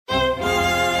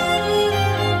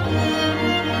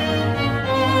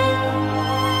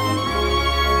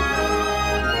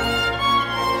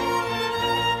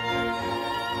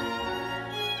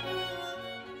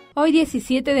Hoy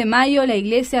 17 de mayo la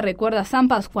iglesia recuerda a San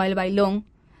Pascual Bailón.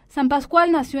 San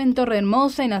Pascual nació en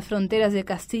Torrehermosa, en las fronteras de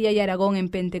Castilla y Aragón, en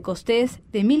Pentecostés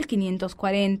de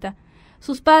 1540.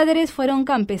 Sus padres fueron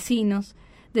campesinos.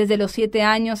 Desde los 7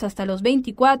 años hasta los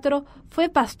 24 fue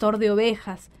pastor de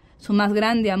ovejas. Su más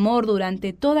grande amor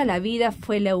durante toda la vida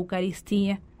fue la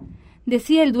Eucaristía.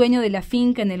 Decía el dueño de la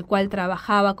finca en el cual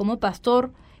trabajaba como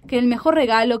pastor que el mejor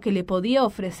regalo que le podía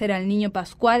ofrecer al niño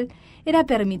Pascual era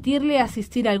permitirle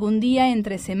asistir algún día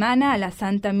entre semana a la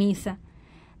Santa Misa.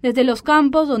 Desde los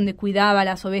campos donde cuidaba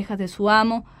las ovejas de su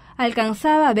amo,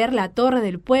 alcanzaba a ver la torre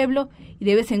del pueblo y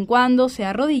de vez en cuando se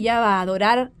arrodillaba a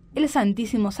adorar el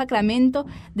Santísimo Sacramento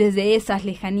desde esas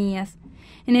lejanías.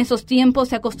 En esos tiempos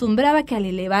se acostumbraba que al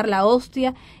elevar la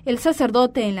hostia, el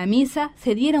sacerdote en la misa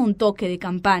se diera un toque de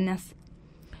campanas.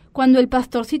 Cuando el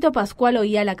pastorcito Pascual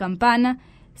oía la campana,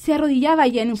 se arrodillaba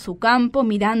ya en su campo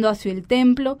mirando hacia el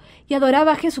templo y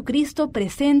adoraba a Jesucristo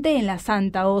presente en la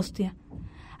Santa Hostia.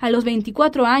 A los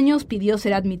 24 años pidió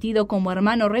ser admitido como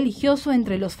hermano religioso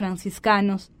entre los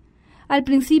franciscanos. Al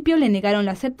principio le negaron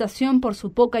la aceptación por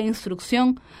su poca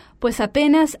instrucción, pues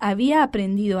apenas había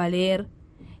aprendido a leer.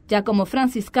 Ya como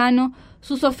franciscano,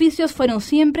 sus oficios fueron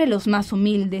siempre los más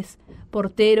humildes: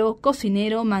 portero,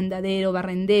 cocinero, mandadero,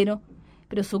 barrendero.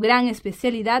 Pero su gran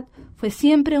especialidad fue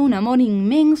siempre un amor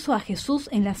inmenso a Jesús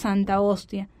en la Santa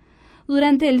Hostia.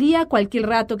 Durante el día, cualquier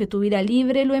rato que tuviera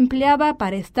libre lo empleaba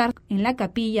para estar en la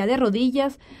capilla de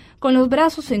rodillas, con los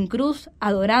brazos en cruz,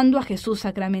 adorando a Jesús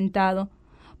sacramentado.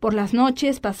 Por las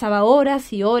noches pasaba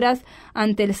horas y horas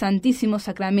ante el Santísimo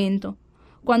Sacramento.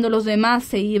 Cuando los demás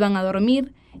se iban a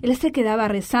dormir, él se quedaba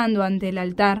rezando ante el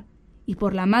altar, y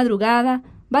por la madrugada,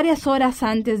 varias horas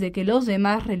antes de que los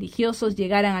demás religiosos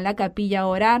llegaran a la capilla a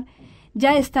orar,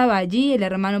 ya estaba allí el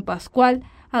hermano Pascual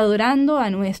adorando a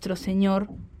nuestro Señor.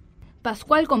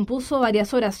 Pascual compuso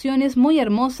varias oraciones muy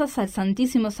hermosas al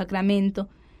Santísimo Sacramento,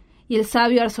 y el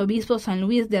sabio arzobispo San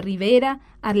Luis de Ribera,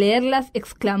 al leerlas,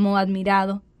 exclamó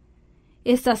admirado: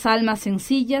 «Estas almas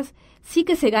sencillas sí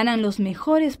que se ganan los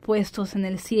mejores puestos en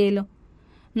el cielo.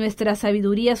 Nuestras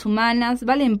sabidurías humanas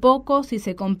valen poco si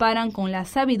se comparan con la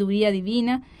sabiduría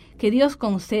divina que Dios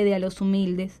concede a los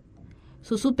humildes».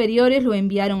 Sus superiores lo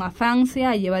enviaron a Francia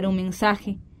a llevar un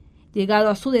mensaje. Llegado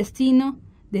a su destino,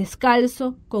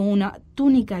 descalzo, con una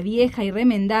túnica vieja y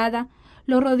remendada,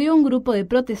 lo rodeó un grupo de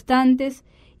protestantes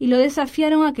y lo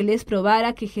desafiaron a que les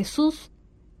probara que Jesús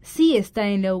sí está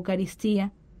en la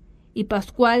Eucaristía. Y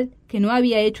Pascual, que no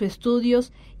había hecho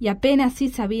estudios y apenas sí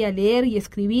sabía leer y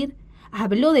escribir,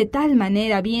 habló de tal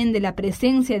manera bien de la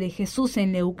presencia de Jesús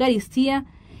en la Eucaristía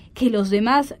que los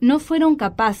demás no fueron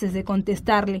capaces de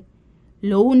contestarle.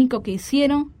 Lo único que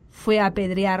hicieron fue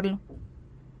apedrearlo.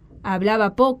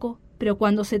 Hablaba poco, pero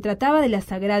cuando se trataba de la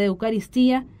Sagrada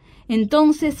Eucaristía,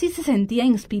 entonces sí se sentía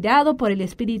inspirado por el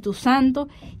Espíritu Santo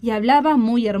y hablaba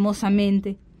muy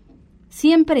hermosamente.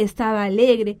 Siempre estaba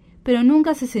alegre, pero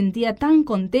nunca se sentía tan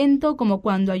contento como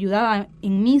cuando ayudaba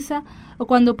en misa o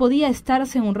cuando podía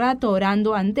estarse un rato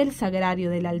orando ante el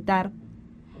sagrario del altar.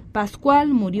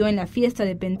 Pascual murió en la fiesta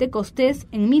de Pentecostés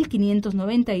en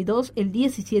 1592, el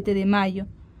 17 de mayo.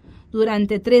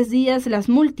 Durante 3 días las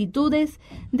multitudes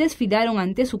desfilaron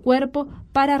ante su cuerpo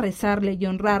para rezarle y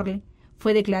honrarle.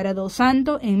 Fue declarado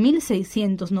santo en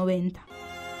 1690.